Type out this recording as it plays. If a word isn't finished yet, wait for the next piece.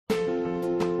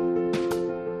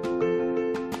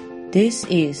This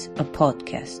is a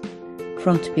podcast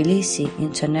from Tbilisi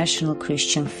International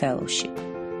Christian Fellowship,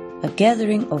 a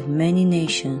gathering of many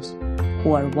nations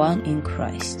who are one in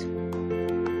Christ.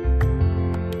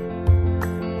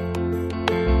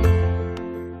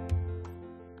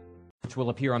 Which will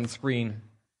appear on the screen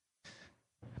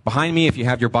behind me. If you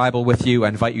have your Bible with you, I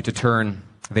invite you to turn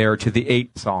there to the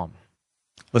 8th Psalm.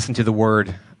 Listen to the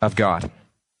word of God.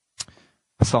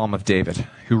 A Psalm of David,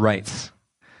 who writes,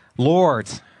 Lord,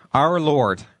 our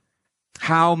Lord,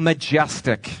 how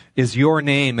majestic is your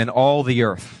name in all the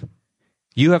earth.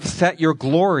 You have set your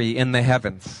glory in the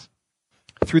heavens.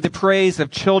 Through the praise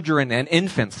of children and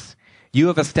infants, you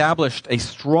have established a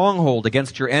stronghold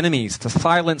against your enemies to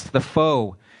silence the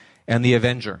foe and the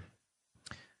avenger.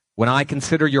 When I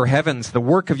consider your heavens, the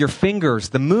work of your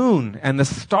fingers, the moon and the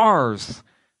stars,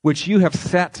 which you have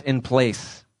set in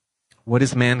place, what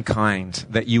is mankind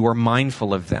that you are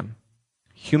mindful of them?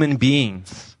 Human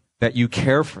beings that you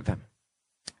care for them.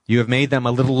 You have made them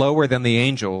a little lower than the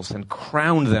angels and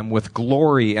crowned them with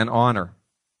glory and honor.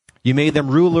 You made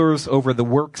them rulers over the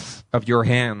works of your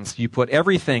hands. You put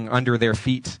everything under their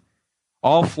feet,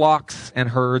 all flocks and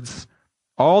herds,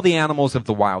 all the animals of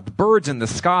the wild, the birds in the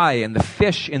sky and the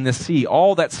fish in the sea,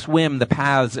 all that swim the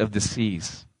paths of the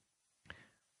seas.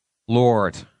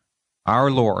 Lord,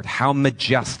 our Lord, how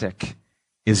majestic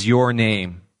is your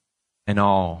name in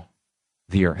all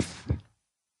the earth.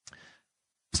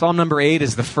 Psalm number 8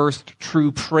 is the first true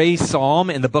praise psalm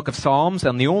in the book of Psalms,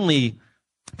 and the only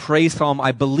praise psalm,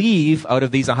 I believe, out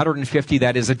of these 150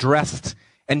 that is addressed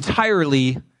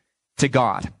entirely to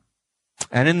God.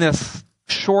 And in this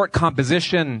short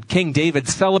composition, King David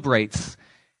celebrates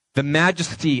the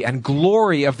majesty and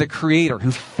glory of the Creator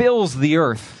who fills the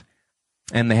earth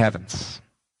and the heavens.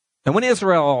 And when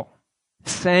Israel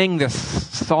sang this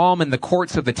psalm in the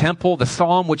courts of the temple, the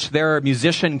psalm which their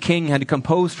musician king had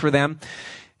composed for them,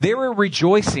 they were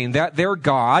rejoicing that their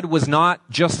God was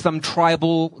not just some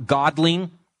tribal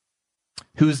godling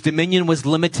whose dominion was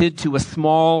limited to a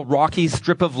small rocky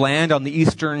strip of land on the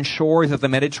eastern shores of the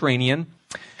Mediterranean.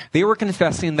 They were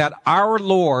confessing that our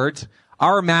Lord,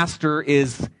 our Master,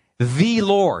 is the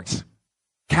Lord.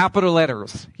 Capital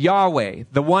letters, Yahweh,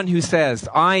 the one who says,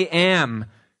 I am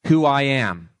who I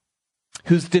am,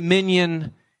 whose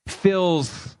dominion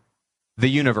fills the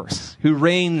universe, who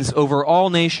reigns over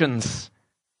all nations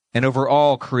and over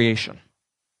all creation.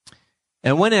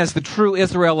 And when, as the true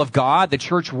Israel of God, the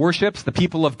church worships the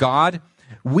people of God,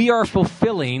 we are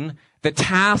fulfilling the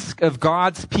task of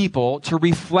God's people to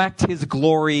reflect his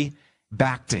glory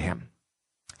back to him.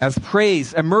 As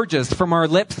praise emerges from our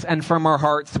lips and from our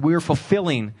hearts, we are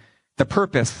fulfilling the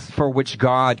purpose for which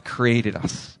God created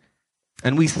us.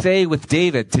 And we say with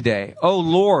David today, O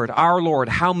Lord, our Lord,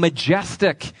 how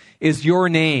majestic is your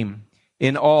name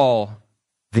in all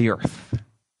the earth.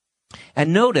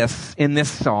 And notice in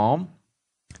this psalm,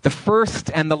 the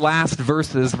first and the last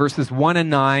verses, verses 1 and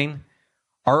 9,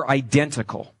 are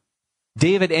identical.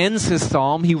 David ends his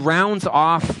psalm, he rounds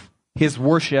off his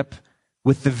worship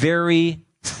with the very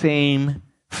same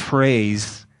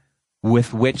phrase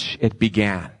with which it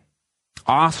began.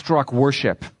 Awestruck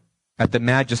worship at the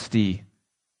majesty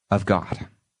of God.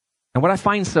 And what I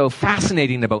find so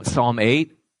fascinating about Psalm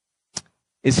 8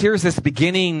 is here's this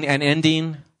beginning and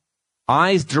ending,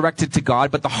 eyes directed to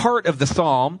God, but the heart of the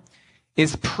psalm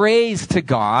is praise to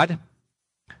God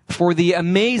for the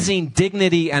amazing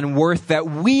dignity and worth that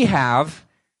we have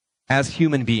as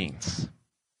human beings.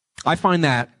 I find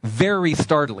that very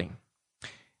startling.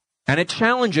 And it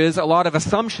challenges a lot of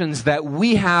assumptions that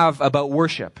we have about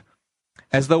worship,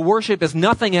 as though worship is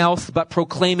nothing else but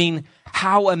proclaiming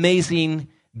how amazing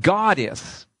God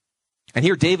is. And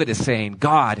here David is saying,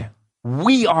 God,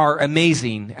 we are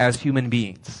amazing as human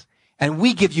beings. And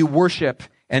we give you worship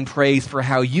and praise for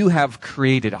how you have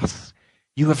created us.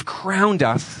 You have crowned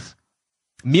us,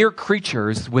 mere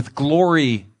creatures, with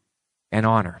glory and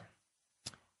honor.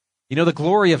 You know, the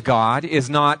glory of God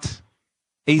is not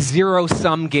a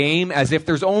zero-sum game, as if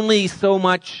there's only so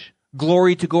much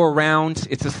glory to go around.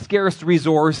 It's a scarce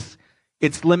resource.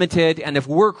 It's limited. And if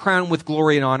we're crowned with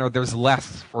glory and honor, there's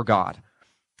less for God.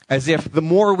 As if the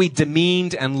more we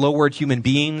demeaned and lowered human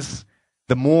beings,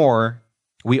 the more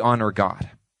we honor God.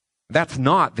 That's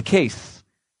not the case,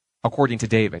 according to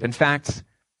David. In fact,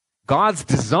 God's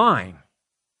design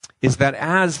is that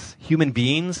as human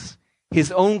beings,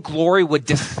 his own glory would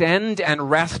descend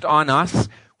and rest on us,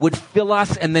 would fill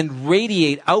us, and then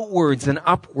radiate outwards and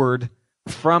upward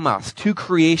from us to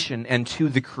creation and to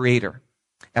the Creator,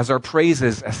 as our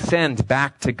praises ascend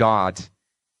back to God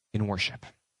in worship.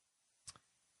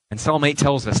 And Psalm 8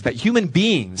 tells us that human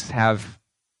beings have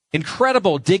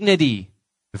incredible dignity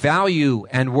value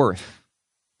and worth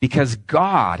because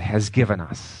God has given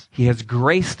us. He has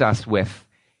graced us with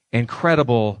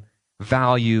incredible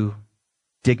value,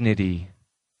 dignity,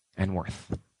 and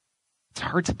worth. It's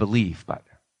hard to believe, but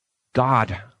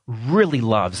God really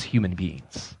loves human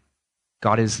beings.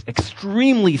 God is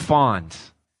extremely fond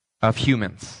of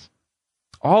humans,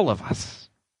 all of us.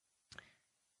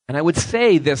 And I would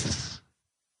say this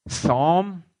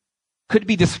psalm could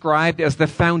be described as the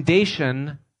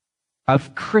foundation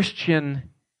of Christian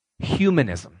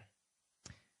humanism.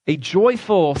 A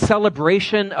joyful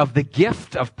celebration of the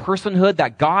gift of personhood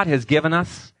that God has given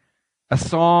us. A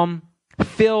psalm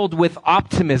filled with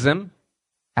optimism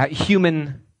at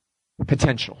human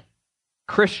potential.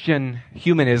 Christian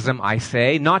humanism, I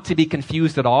say, not to be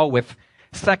confused at all with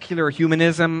secular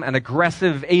humanism and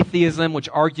aggressive atheism, which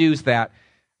argues that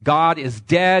God is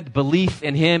dead, belief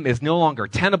in him is no longer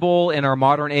tenable in our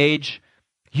modern age.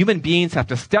 Human beings have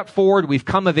to step forward, we've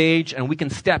come of age, and we can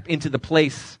step into the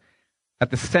place at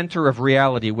the center of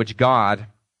reality which God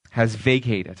has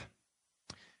vacated.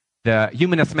 The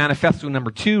Humanist Manifesto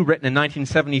number 2, written in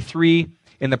 1973,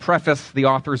 in the preface, the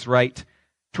authors write,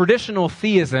 "Traditional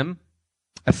theism,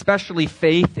 especially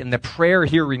faith in the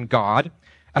prayer-hearing God,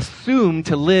 assumed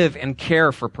to live and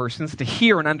care for persons, to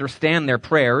hear and understand their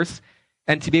prayers,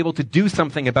 and to be able to do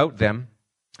something about them.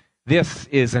 This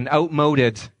is an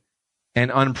outmoded and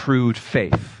unproved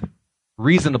faith.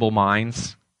 Reasonable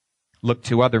minds look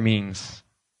to other means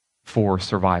for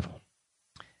survival."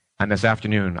 And this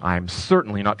afternoon, I'm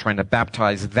certainly not trying to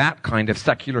baptize that kind of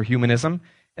secular humanism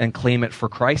and claim it for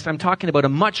Christ. I'm talking about a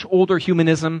much older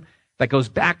humanism that goes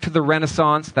back to the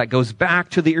Renaissance, that goes back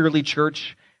to the early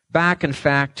church, back, in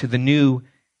fact, to the New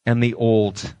and the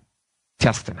Old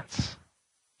Testaments.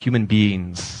 Human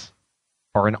beings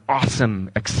are an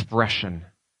awesome expression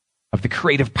of the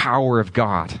creative power of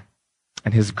God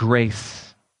and his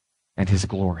grace and his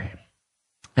glory.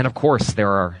 And of course,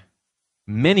 there are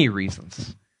many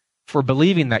reasons for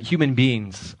believing that human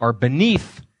beings are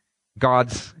beneath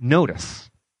God's notice.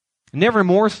 Never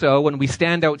more so when we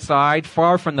stand outside,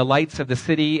 far from the lights of the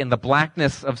city, in the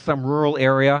blackness of some rural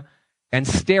area, and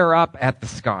stare up at the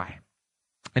sky.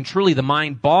 And truly, the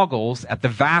mind boggles at the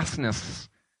vastness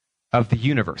of the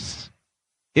universe.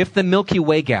 If the Milky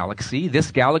Way galaxy,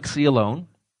 this galaxy alone,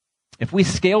 if we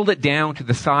scaled it down to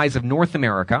the size of North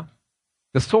America,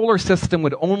 the solar system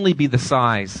would only be the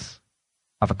size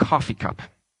of a coffee cup.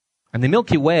 And the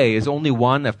Milky Way is only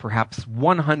one of perhaps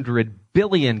 100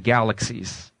 billion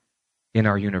galaxies in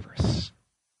our universe.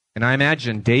 And I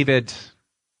imagine David,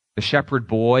 the shepherd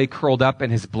boy, curled up in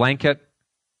his blanket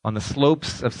on the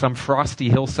slopes of some frosty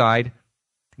hillside,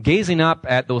 gazing up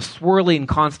at those swirling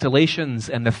constellations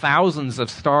and the thousands of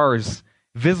stars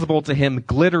visible to him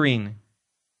glittering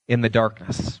in the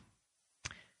darkness.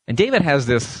 And David has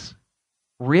this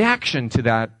reaction to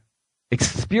that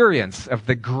experience of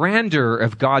the grandeur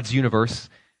of God's universe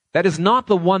that is not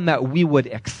the one that we would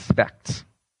expect.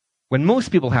 When most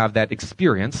people have that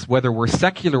experience, whether we're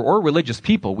secular or religious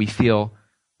people, we feel,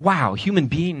 wow, human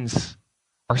beings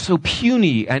are so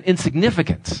puny and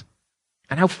insignificant.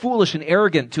 And how foolish and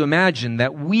arrogant to imagine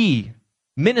that we,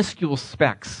 minuscule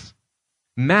specks,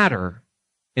 matter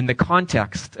in the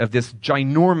context of this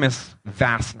ginormous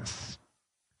vastness.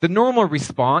 The normal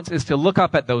response is to look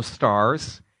up at those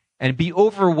stars and be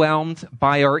overwhelmed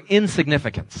by our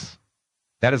insignificance.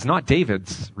 That is not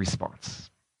David's response.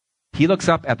 He looks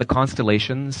up at the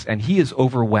constellations and he is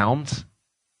overwhelmed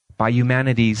by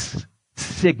humanity's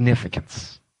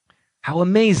significance. How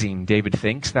amazing, David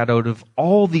thinks, that out of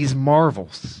all these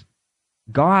marvels,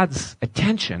 God's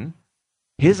attention,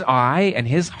 his eye and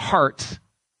his heart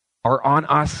are on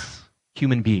us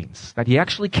human beings. That he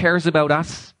actually cares about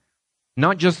us,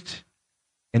 not just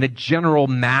in a general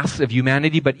mass of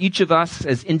humanity, but each of us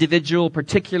as individual,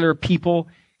 particular people.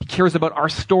 He cares about our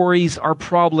stories, our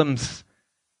problems,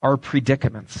 our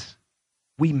predicaments.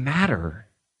 We matter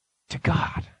to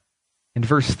God. In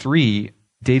verse 3,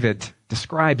 David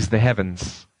describes the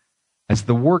heavens as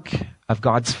the work of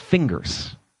God's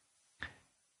fingers,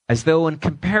 as though in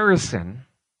comparison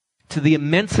to the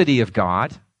immensity of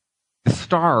God, the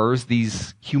stars,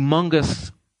 these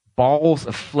humongous balls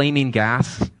of flaming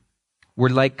gas, were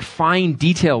like fine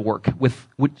detail work with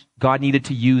which God needed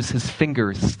to use his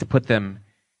fingers to put them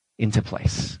into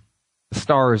place. The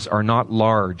stars are not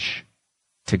large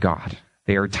to God.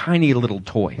 They are tiny little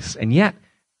toys. And yet,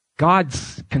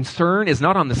 God's concern is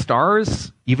not on the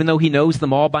stars, even though he knows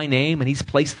them all by name and he's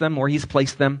placed them where he's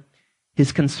placed them.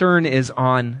 His concern is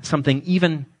on something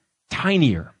even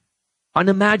tinier,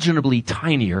 unimaginably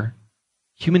tinier,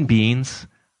 human beings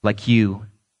like you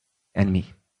and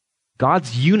me.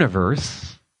 God's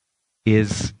universe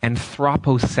is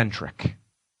anthropocentric.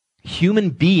 Human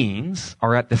beings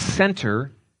are at the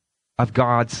center of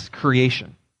God's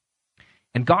creation.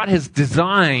 And God has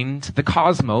designed the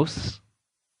cosmos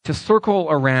to circle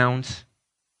around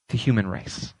the human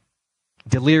race.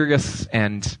 Delirious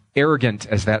and arrogant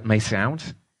as that may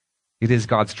sound, it is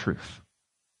God's truth.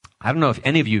 I don't know if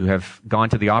any of you have gone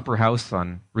to the Opera House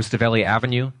on Rustaveli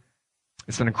Avenue.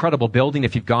 It's an incredible building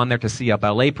if you've gone there to see a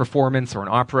ballet performance or an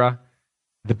opera.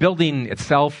 The building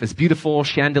itself is beautiful,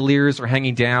 chandeliers are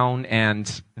hanging down,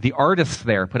 and the artists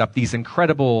there put up these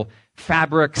incredible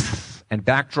fabrics and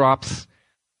backdrops.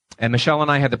 And Michelle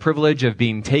and I had the privilege of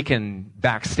being taken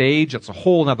backstage. It's a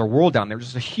whole other world down there.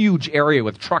 There's a huge area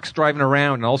with trucks driving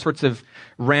around and all sorts of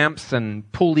ramps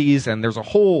and pulleys, and there's a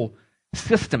whole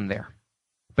system there.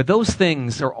 But those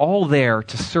things are all there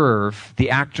to serve the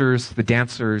actors, the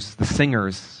dancers, the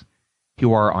singers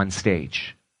who are on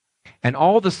stage. And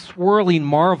all the swirling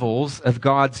marvels of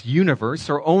God's universe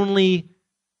are only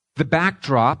the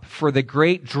backdrop for the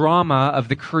great drama of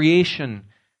the creation,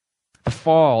 the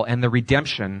fall, and the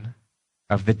redemption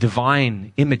of the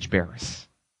divine image bearers,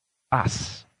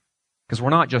 us. Because we're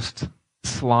not just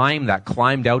slime that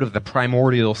climbed out of the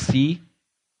primordial sea.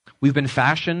 We've been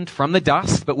fashioned from the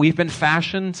dust, but we've been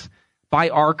fashioned by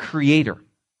our Creator,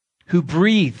 who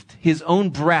breathed His own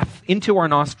breath into our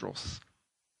nostrils.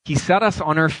 He set us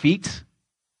on our feet,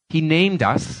 He named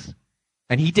us,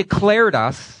 and He declared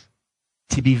us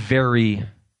to be very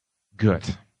good.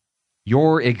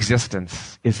 Your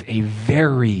existence is a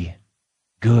very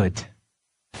good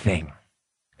thing.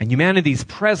 And humanity's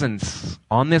presence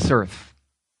on this earth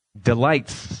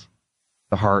delights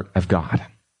the heart of God.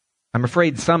 I'm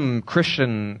afraid some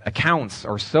Christian accounts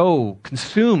are so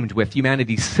consumed with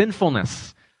humanity's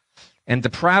sinfulness and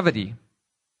depravity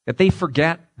that they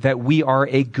forget that we are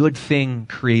a good thing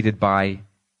created by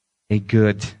a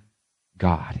good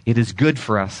God. It is good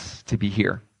for us to be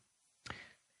here.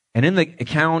 And in the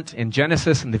account in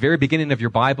Genesis, in the very beginning of your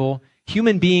Bible,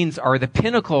 human beings are the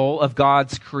pinnacle of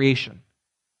God's creation.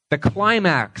 The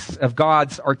climax of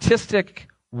God's artistic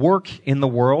work in the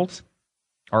world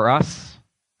are us,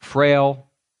 frail,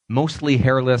 mostly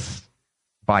hairless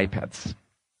bipeds.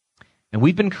 And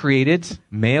we've been created,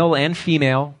 male and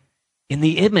female, in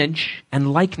the image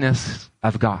and likeness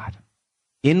of God.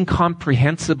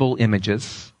 Incomprehensible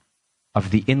images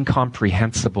of the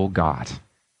incomprehensible God,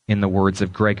 in the words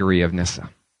of Gregory of Nyssa.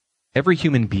 Every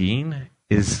human being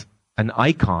is an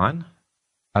icon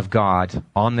of God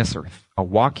on this earth, a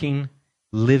walking,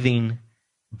 living,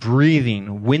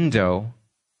 breathing window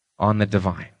on the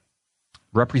divine,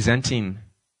 representing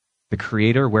the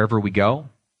Creator wherever we go,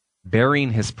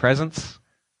 bearing His presence,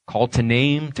 called to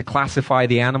name, to classify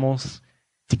the animals,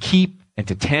 to keep and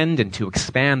to tend and to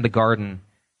expand the garden,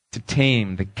 to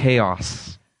tame the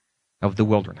chaos of the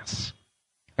wilderness.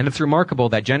 And it's remarkable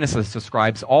that Genesis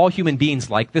describes all human beings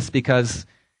like this because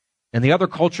in the other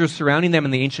cultures surrounding them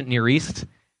in the ancient Near East,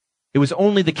 it was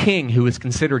only the king who was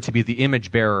considered to be the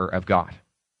image bearer of God.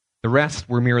 The rest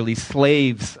were merely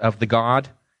slaves of the god,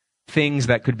 things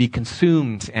that could be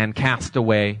consumed and cast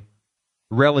away,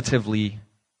 relatively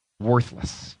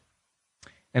worthless.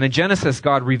 And in Genesis,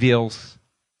 God reveals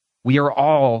we are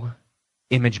all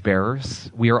image bearers.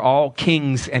 We are all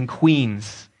kings and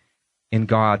queens in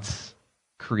God's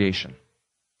creation.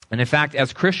 And in fact,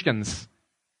 as Christians,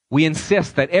 we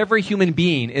insist that every human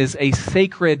being is a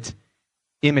sacred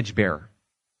image bearer.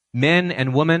 Men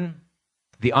and women,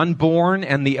 the unborn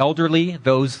and the elderly,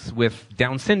 those with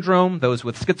Down syndrome, those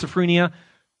with schizophrenia,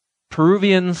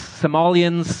 Peruvians,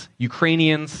 Somalians,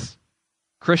 Ukrainians,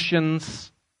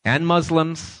 Christians and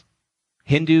Muslims,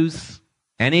 Hindus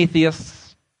and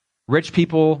atheists, rich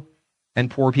people and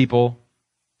poor people,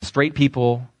 straight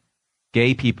people,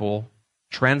 gay people,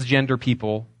 transgender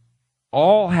people,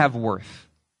 all have worth,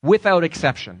 without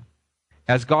exception,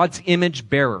 as God's image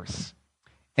bearers.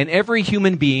 And every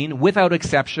human being, without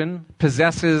exception,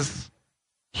 possesses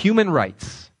human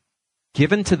rights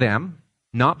given to them,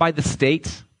 not by the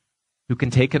state, who can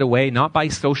take it away, not by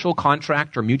social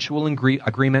contract or mutual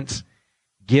agreement,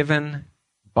 given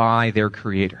by their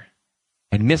Creator.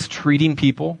 And mistreating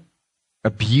people,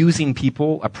 abusing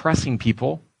people, oppressing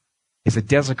people is a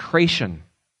desecration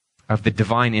of the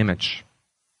divine image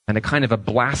and a kind of a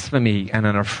blasphemy and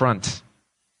an affront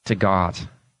to God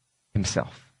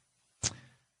Himself.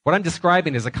 What I'm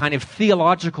describing is a kind of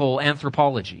theological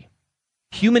anthropology.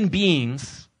 Human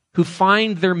beings who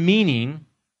find their meaning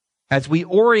as we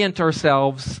orient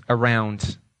ourselves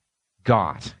around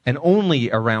God and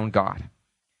only around God.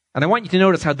 And I want you to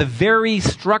notice how the very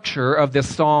structure of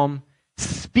this psalm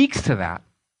speaks to that.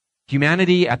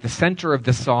 Humanity at the center of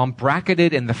the psalm,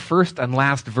 bracketed in the first and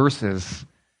last verses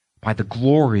by the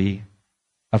glory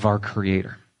of our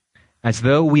Creator. As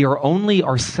though we are only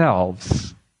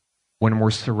ourselves when we're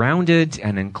surrounded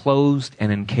and enclosed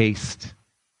and encased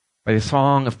by the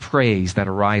song of praise that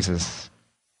arises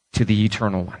to the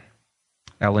Eternal One.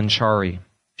 Ellen Chari,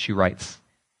 she writes,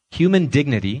 human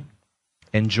dignity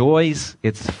enjoys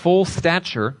its full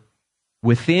stature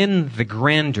within the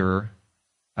grandeur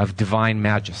of divine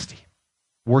majesty.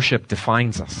 Worship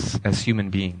defines us as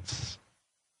human beings.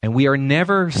 And we are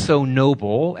never so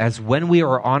noble as when we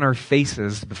are on our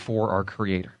faces before our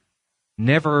Creator.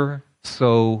 Never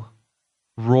so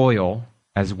royal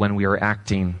as when we are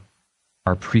acting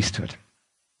our priesthood.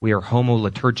 We are homo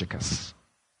liturgicus,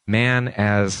 man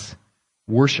as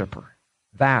worshiper.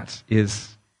 That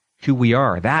is who we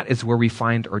are. That is where we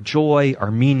find our joy,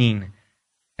 our meaning,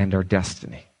 and our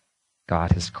destiny.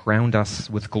 God has crowned us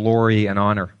with glory and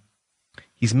honor.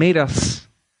 He's made us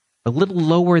a little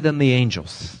lower than the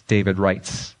angels, David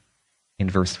writes in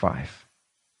verse 5.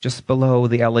 Just below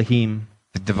the Elohim,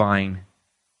 the divine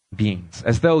beings.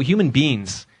 As though human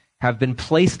beings have been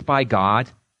placed by God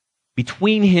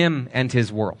between him and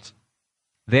his world.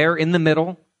 There in the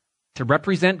middle to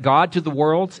represent God to the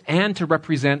world and to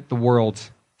represent the world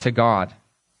to God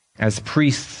as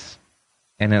priests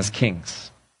and as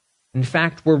kings. In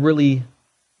fact, we're really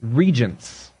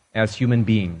regents as human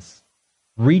beings.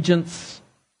 Regents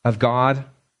of God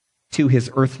to his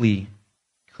earthly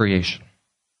creation.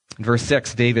 In verse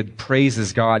 6, David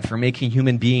praises God for making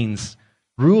human beings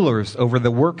rulers over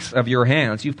the works of your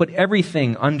hands. You've put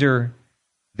everything under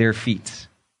their feet.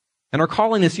 And our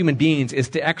calling as human beings is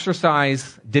to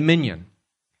exercise dominion,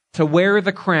 to wear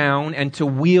the crown and to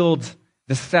wield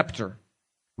the scepter,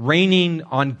 reigning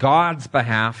on God's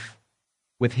behalf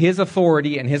with his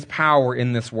authority and his power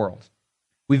in this world.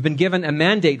 We've been given a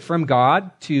mandate from God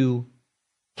to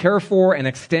care for and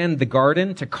extend the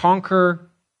garden, to conquer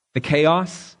the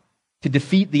chaos, to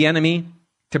defeat the enemy,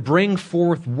 to bring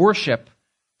forth worship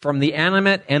from the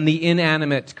animate and the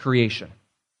inanimate creation.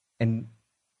 And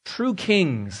true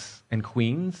kings and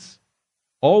queens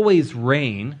always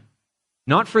reign,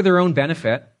 not for their own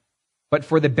benefit, but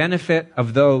for the benefit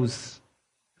of those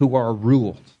who are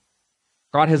ruled.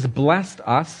 God has blessed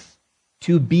us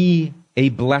to be a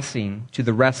blessing to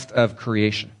the rest of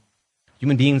creation.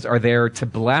 Human beings are there to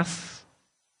bless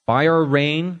by our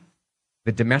reign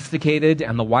the domesticated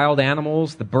and the wild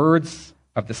animals, the birds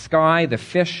of the sky, the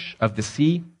fish of the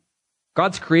sea.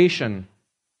 God's creation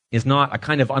is not a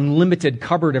kind of unlimited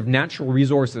cupboard of natural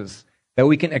resources that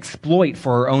we can exploit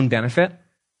for our own benefit.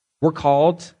 We're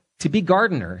called to be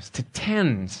gardeners, to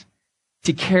tend,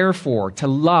 to care for, to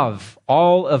love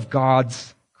all of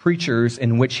God's creatures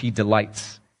in which he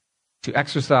delights, to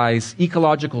exercise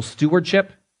ecological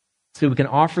stewardship so we can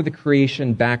offer the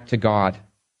creation back to God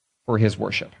for his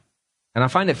worship. And I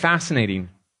find it fascinating,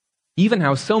 even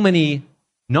how so many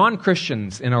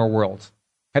non-Christians in our world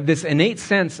have this innate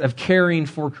sense of caring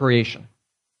for creation.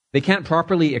 They can't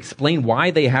properly explain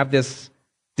why they have this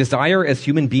desire as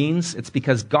human beings. It's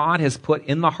because God has put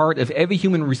in the heart of every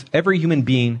human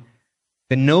being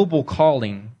the noble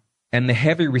calling and the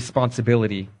heavy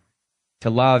responsibility to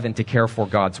love and to care for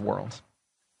God's world.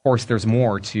 Of course, there's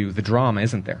more to the drama,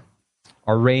 isn't there?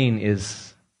 Our reign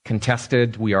is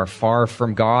contested. We are far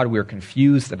from God. We are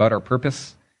confused about our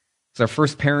purpose. As our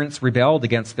first parents rebelled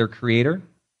against their Creator,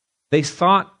 they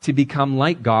sought to become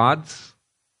like gods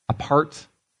apart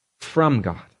from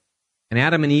God. And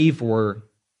Adam and Eve were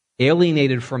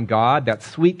alienated from God. That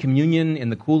sweet communion in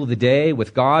the cool of the day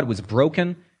with God was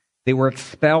broken. They were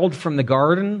expelled from the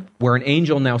garden, where an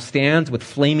angel now stands with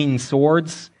flaming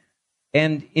swords.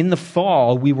 And in the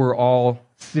fall, we were all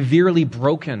severely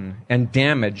broken and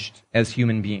damaged as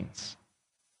human beings.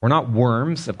 We're not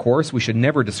worms, of course. We should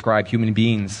never describe human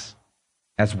beings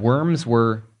as worms.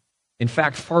 We're, in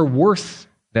fact, far worse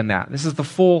than that. This is the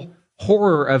full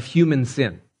horror of human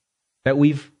sin, that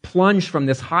we've plunged from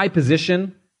this high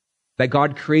position that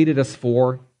God created us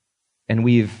for, and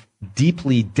we've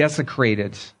deeply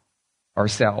desecrated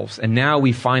ourselves. And now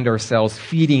we find ourselves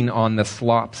feeding on the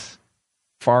slops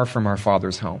far from our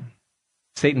Father's home.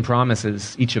 Satan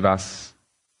promises each of us,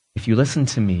 if you listen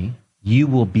to me, you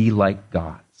will be like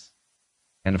gods.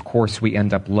 And of course, we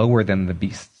end up lower than the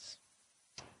beasts.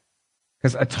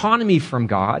 Because autonomy from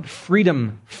God,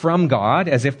 freedom from God,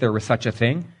 as if there was such a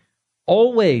thing,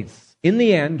 always, in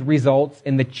the end, results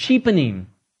in the cheapening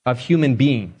of human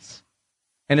beings.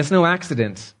 And it's no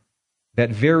accident that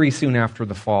very soon after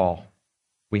the fall,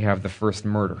 we have the first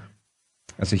murder.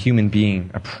 As a human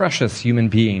being, a precious human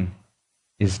being,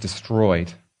 is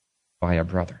destroyed by a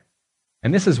brother.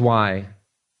 And this is why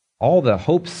all the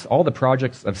hopes, all the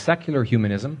projects of secular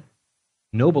humanism,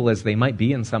 noble as they might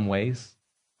be in some ways,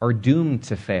 are doomed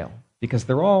to fail, because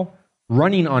they're all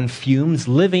running on fumes,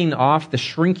 living off the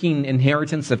shrinking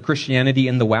inheritance of Christianity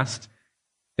in the West.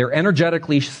 They're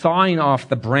energetically sawing off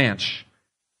the branch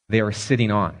they are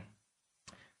sitting on.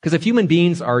 Because if human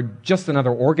beings are just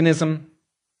another organism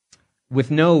with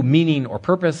no meaning or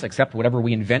purpose except whatever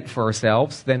we invent for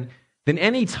ourselves, then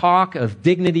any talk of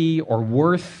dignity or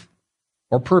worth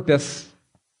or purpose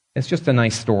is just a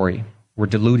nice story we're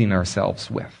deluding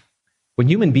ourselves with. When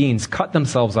human beings cut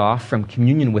themselves off from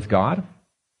communion with God,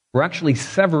 we're actually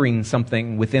severing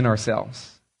something within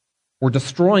ourselves. We're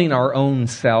destroying our own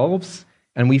selves,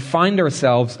 and we find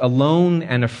ourselves alone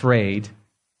and afraid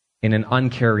in an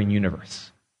uncaring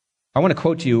universe. I want to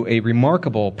quote to you a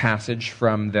remarkable passage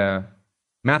from the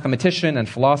mathematician and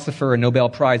philosopher and Nobel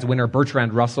Prize winner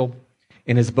Bertrand Russell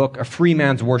in his book, A Free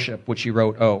Man's Worship, which he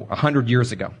wrote, 100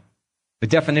 years ago. The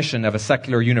definition of a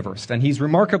secular universe. And he's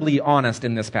remarkably honest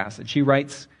in this passage. He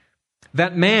writes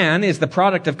that man is the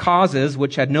product of causes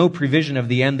which had no prevision of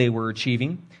the end they were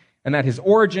achieving, and that his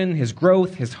origin, his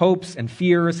growth, his hopes and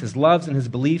fears, his loves and his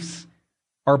beliefs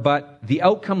are but the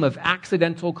outcome of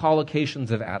accidental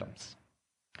collocations of atoms.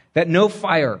 That no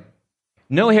fire,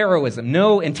 no heroism,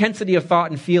 no intensity of thought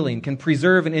and feeling can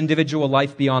preserve an individual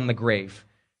life beyond the grave.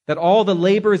 That all the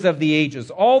labors of the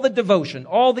ages, all the devotion,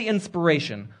 all the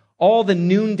inspiration, all the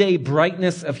noonday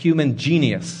brightness of human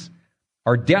genius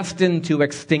are destined to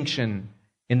extinction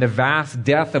in the vast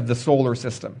death of the solar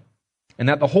system. And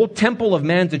that the whole temple of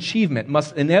man's achievement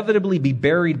must inevitably be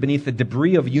buried beneath the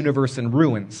debris of universe in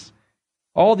ruins.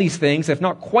 All these things, if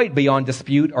not quite beyond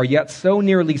dispute, are yet so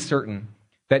nearly certain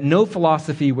that no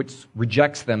philosophy which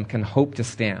rejects them can hope to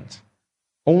stand.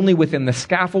 Only within the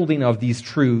scaffolding of these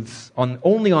truths,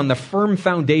 only on the firm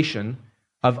foundation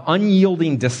of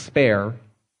unyielding despair,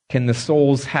 can the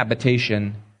soul's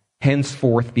habitation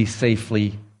henceforth be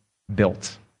safely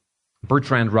built.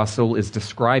 Bertrand Russell is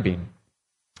describing,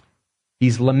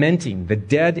 he's lamenting the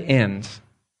dead end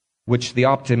which the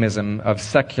optimism of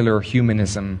secular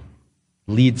humanism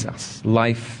leads us.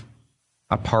 Life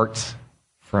apart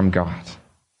from God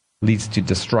leads to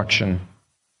destruction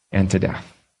and to death.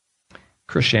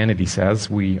 Christianity says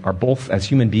we are both, as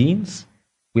human beings,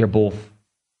 we are both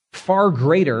far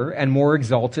greater and more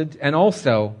exalted, and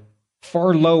also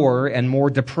far lower and more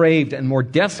depraved and more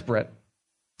desperate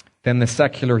than the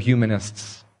secular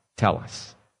humanists tell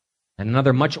us. And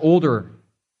another much older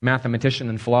mathematician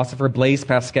and philosopher, Blaise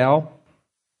Pascal,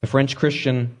 the French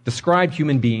Christian, described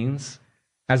human beings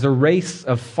as a race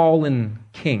of fallen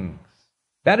kings.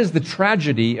 That is the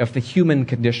tragedy of the human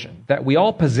condition, that we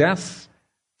all possess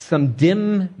some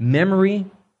dim memory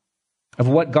of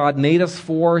what God made us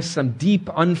for, some deep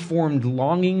unformed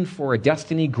longing for a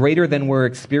destiny greater than we're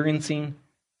experiencing,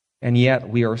 and yet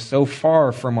we are so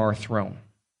far from our throne.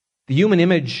 The human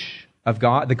image of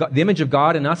God, the image of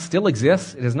God in us still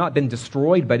exists. It has not been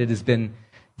destroyed, but it has been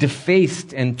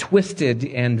defaced and twisted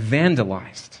and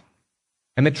vandalized.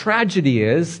 And the tragedy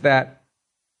is that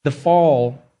the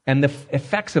fall and the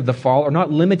effects of the fall are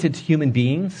not limited to human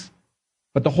beings,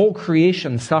 but the whole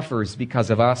creation suffers because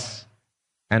of us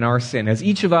and our sin, as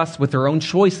each of us with our own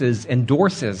choices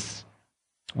endorses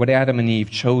what Adam and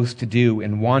Eve chose to do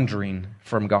in wandering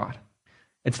from God.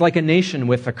 It's like a nation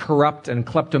with a corrupt and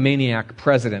kleptomaniac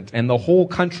president, and the whole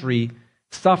country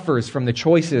suffers from the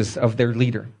choices of their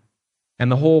leader, and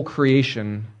the whole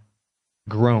creation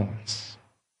groans.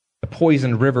 The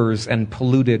poisoned rivers and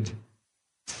polluted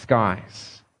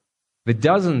skies. The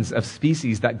dozens of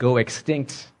species that go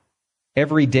extinct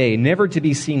every day, never to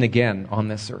be seen again on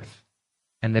this earth.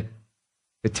 And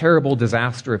the terrible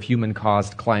disaster of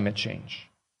human-caused climate change.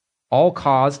 All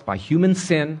caused by human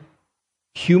sin,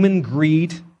 human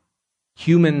greed,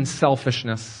 human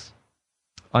selfishness,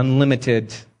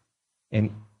 unlimited and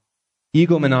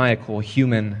egomaniacal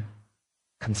human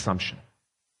consumption.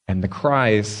 And the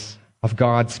cries of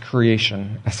God's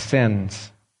creation ascend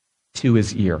to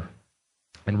his ear.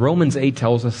 And Romans 8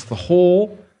 tells us the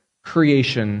whole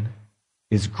creation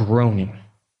is groaning,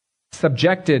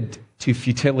 subjected to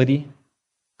futility,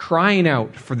 crying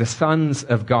out for the sons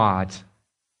of God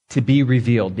to be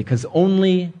revealed, because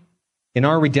only in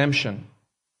our redemption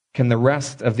can the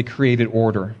rest of the created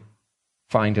order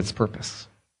find its purpose.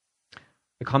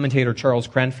 The commentator Charles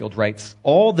Cranfield writes,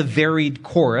 all the varied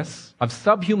chorus of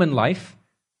subhuman life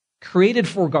created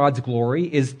for God's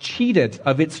glory is cheated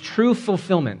of its true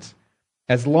fulfillment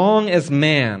as long as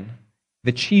man,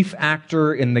 the chief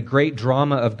actor in the great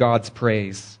drama of God's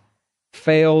praise,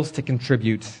 fails to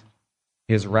contribute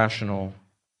his rational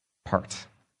part.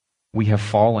 we have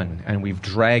fallen and we've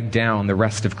dragged down the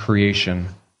rest of creation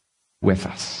with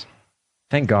us.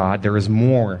 Thank God there is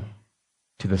more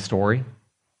to the story,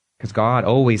 because God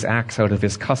always acts out of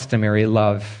his customary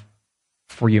love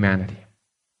for humanity.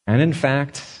 And in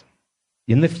fact,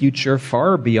 in the future,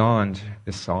 far beyond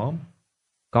this psalm,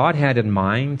 God had in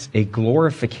mind a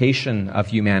glorification of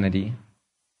humanity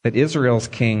that Israel's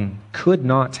king could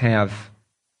not have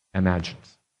imagined.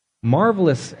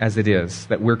 Marvelous as it is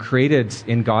that we're created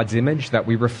in God's image, that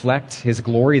we reflect his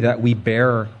glory, that we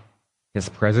bear his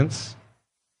presence,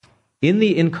 in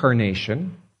the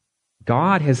incarnation,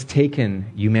 God has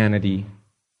taken humanity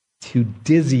to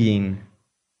dizzying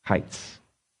heights.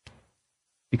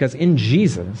 Because in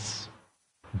Jesus,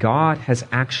 God has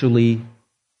actually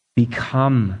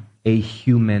become a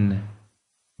human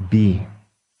being.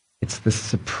 It's the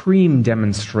supreme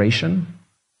demonstration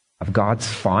of God's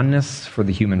fondness for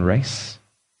the human race,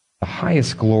 the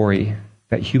highest glory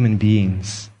that human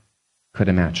beings could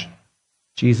imagine.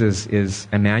 Jesus is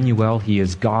Emmanuel. He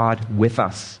is God with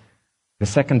us. The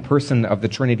second person of the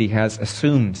Trinity has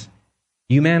assumed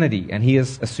humanity, and he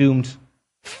has assumed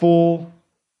full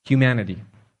humanity.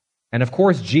 And of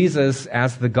course, Jesus,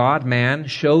 as the God-man,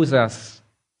 shows us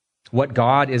what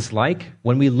God is like.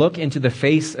 When we look into the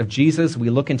face of Jesus, we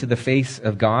look into the face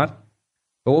of God.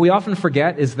 But what we often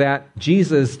forget is that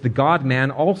Jesus, the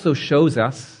God-man, also shows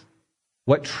us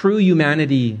what true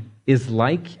humanity is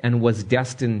like and was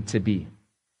destined to be.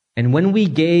 And when we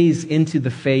gaze into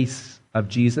the face of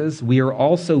Jesus, we are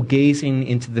also gazing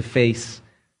into the face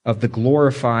of the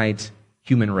glorified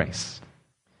human race.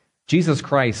 Jesus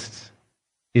Christ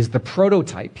is the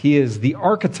prototype. He is the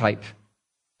archetype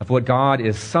of what God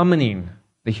is summoning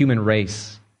the human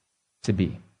race to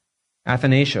be.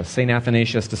 St.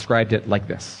 Athanasius described it like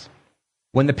this: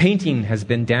 when the painting has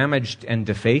been damaged and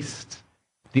defaced,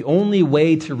 the only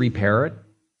way to repair it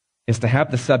is to have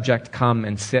the subject come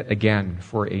and sit again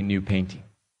for a new painting.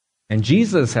 And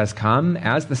Jesus has come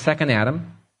as the second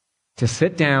Adam to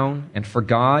sit down and for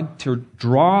God to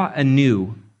draw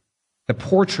anew the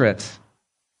portrait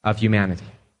of humanity.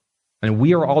 And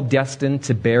we are all destined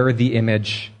to bear the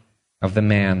image of the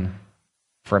man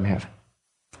from heaven.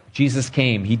 Jesus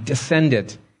came, he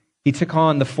descended, he took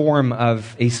on the form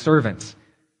of a servant.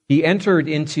 He entered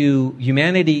into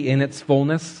humanity in its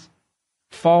fullness,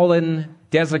 fallen,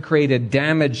 desecrated,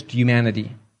 damaged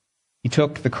humanity. He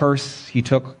took the curse, he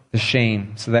took the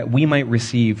shame, so that we might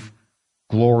receive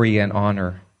glory and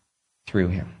honor through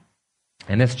him.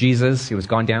 And this Jesus, who has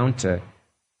gone down to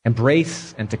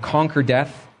embrace and to conquer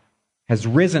death, has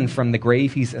risen from the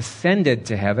grave, he's ascended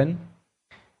to heaven,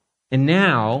 and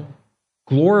now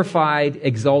glorified,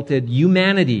 exalted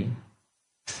humanity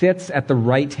sits at the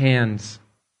right hand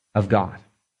of God.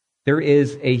 There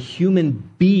is a human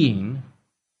being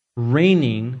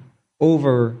reigning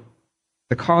over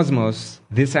the cosmos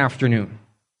this afternoon.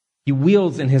 He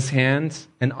wields in his hand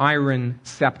an iron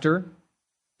scepter,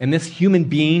 and this human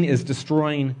being is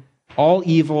destroying all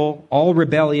evil, all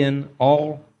rebellion,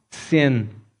 all sin,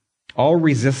 all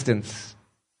resistance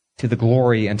to the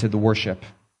glory and to the worship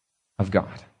of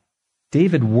God.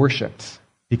 David worshipped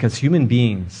because human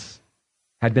beings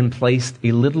had been placed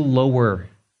a little lower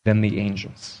than the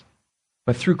angels.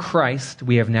 But through Christ,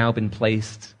 we have now been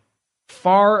placed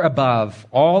far above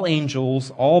all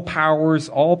angels, all powers,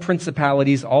 all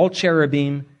principalities, all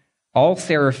cherubim, all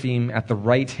seraphim at the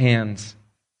right hand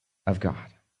of God.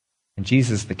 And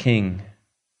Jesus, the King,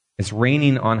 is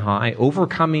reigning on high,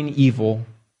 overcoming evil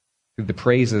through the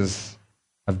praises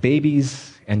of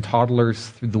babies and toddlers,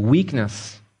 through the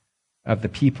weakness of the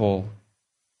people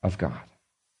of God.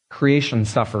 Creation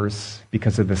suffers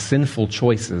because of the sinful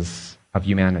choices of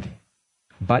humanity.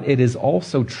 But it is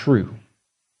also true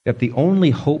that the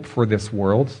only hope for this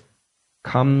world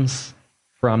comes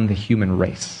from the human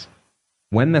race.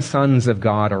 When the sons of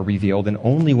God are revealed, and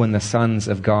only when the sons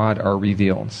of God are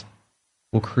revealed,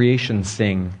 will creation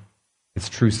sing its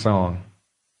true song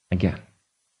again.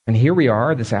 And here we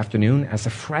are this afternoon as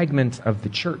a fragment of the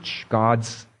church,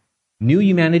 God's new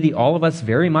humanity, all of us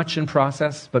very much in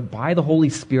process, but by the Holy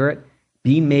Spirit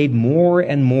being made more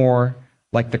and more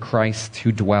like the Christ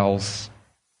who dwells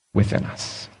within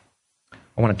us.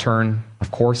 I want to turn, of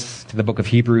course, to the book of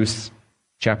Hebrews,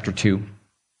 chapter 2,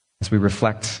 as we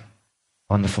reflect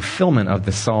on the fulfillment of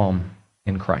the psalm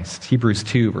in Christ. Hebrews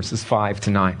 2, verses 5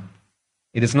 to 9.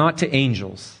 It is not to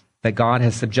angels that God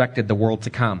has subjected the world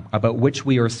to come, about which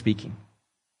we are speaking.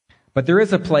 But there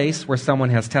is a place where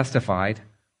someone has testified,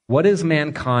 "What is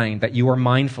mankind that you are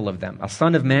mindful of them? A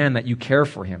son of man that you care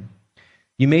for him?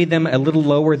 You made them a little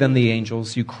lower than the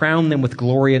angels. You crowned them with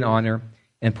glory and honor.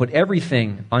 and put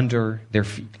everything under their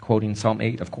feet, quoting Psalm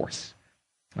 8, of course.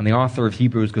 And the author of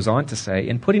Hebrews goes on to say,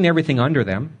 in putting everything under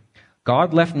them,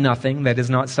 God left nothing that is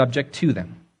not subject to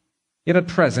them. Yet at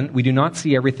present, we do not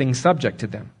see everything subject to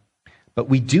them. But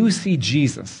we do see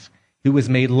Jesus, who was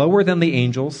made lower than the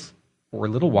angels for a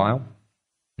little while,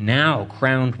 now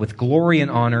crowned with glory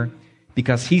and honor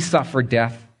because he suffered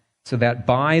death, so that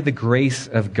by the grace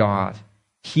of God,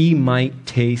 he might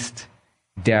taste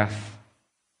death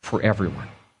for everyone.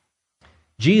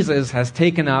 Jesus has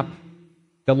taken up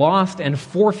the lost and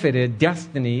forfeited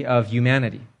destiny of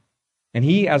humanity. And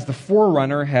he, as the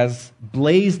forerunner, has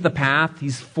blazed the path.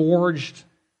 He's forged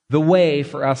the way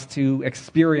for us to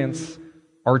experience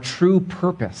our true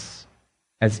purpose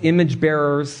as image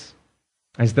bearers,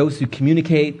 as those who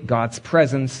communicate God's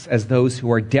presence, as those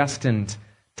who are destined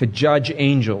to judge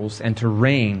angels and to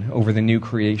reign over the new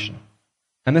creation.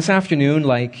 And this afternoon,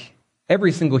 like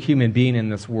every single human being in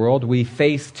this world, we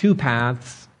face two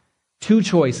paths, two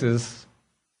choices,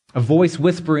 a voice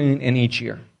whispering in each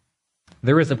ear.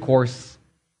 There is, of course,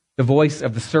 the voice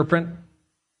of the serpent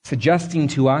suggesting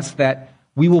to us that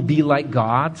we will be like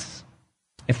gods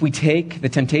if we take the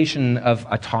temptation of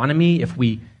autonomy, if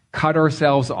we cut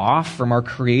ourselves off from our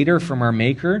Creator, from our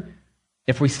Maker,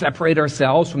 if we separate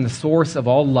ourselves from the source of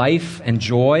all life and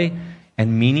joy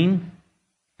and meaning.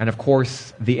 And of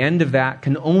course, the end of that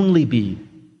can only be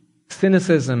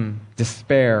cynicism,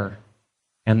 despair,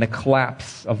 and the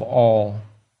collapse of all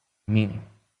meaning.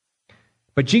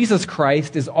 But Jesus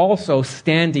Christ is also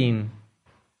standing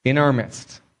in our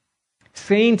midst,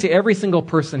 saying to every single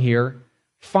person here,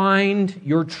 find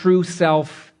your true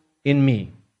self in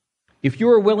me. If you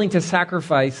are willing to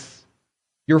sacrifice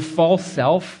your false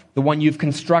self, the one you've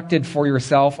constructed for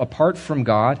yourself apart from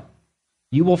God,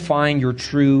 you will find your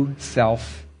true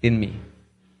self in me.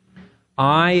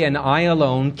 I and I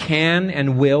alone can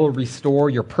and will restore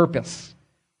your purpose,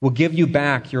 will give you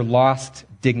back your lost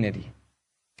dignity.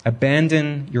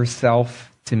 Abandon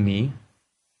yourself to me,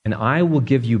 and I will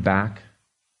give you back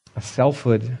a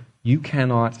selfhood you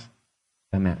cannot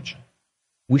imagine.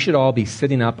 We should all be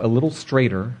sitting up a little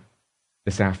straighter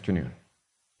this afternoon.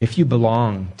 If you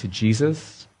belong to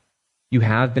Jesus, you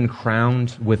have been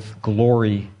crowned with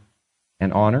glory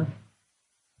and honor.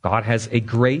 God has a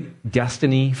great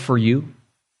destiny for you,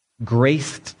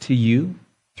 graced to you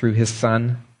through his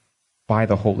Son by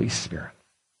the Holy Spirit.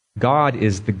 God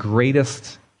is the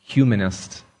greatest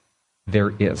humanist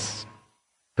there is.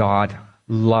 God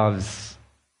loves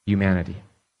humanity.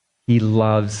 He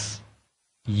loves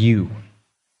you.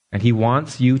 And he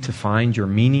wants you to find your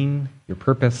meaning, your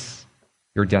purpose,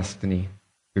 your destiny,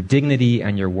 your dignity,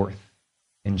 and your worth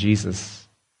in Jesus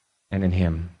and in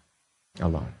him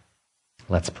alone.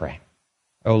 Let's pray.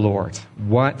 O Lord,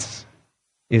 what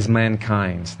is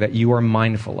mankind that you are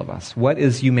mindful of us? What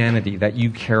is humanity that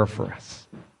you care for us?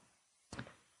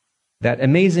 That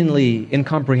amazingly,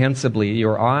 incomprehensibly,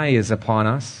 your eye is upon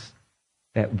us,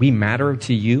 that we matter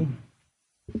to you,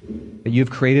 that you've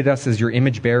created us as your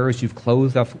image bearers, you've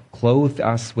clothed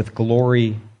us with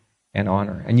glory and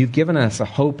honor, and you've given us a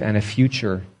hope and a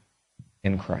future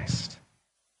in Christ.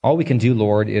 All we can do,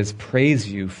 Lord, is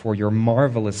praise you for your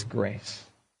marvelous grace.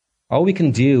 All we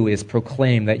can do is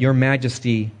proclaim that your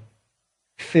majesty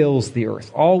fills the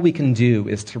earth. All we can do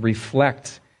is to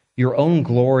reflect your own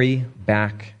glory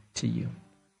back to you.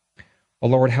 Oh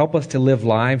Lord, help us to live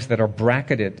lives that are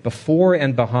bracketed before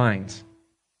and behind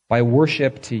by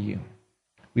worship to you.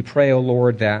 We pray, O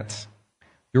Lord, that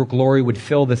your glory would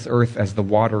fill this earth as the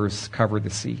waters cover the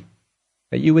sea,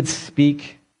 that you would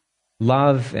speak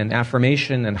love and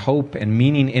affirmation and hope and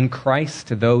meaning in Christ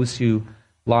to those who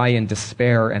lie in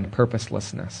despair and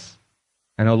purposelessness.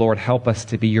 And, O Lord, help us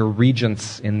to be your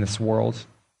regents in this world,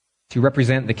 to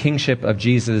represent the kingship of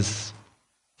Jesus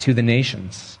to the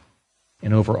nations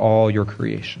and over all your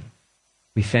creation.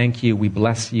 We thank you, we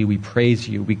bless you, we praise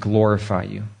you, we glorify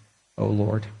you, O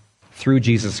Lord. Through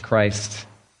Jesus Christ,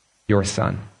 your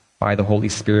Son, by the Holy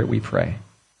Spirit we pray.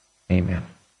 Amen.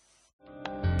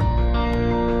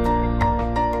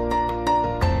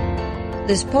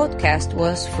 This podcast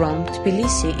was from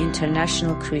Tbilisi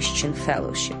International Christian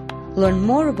Fellowship. Learn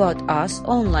more about us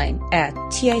online at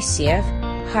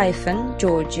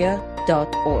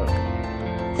ticf-georgia.org.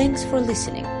 Thanks for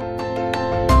listening.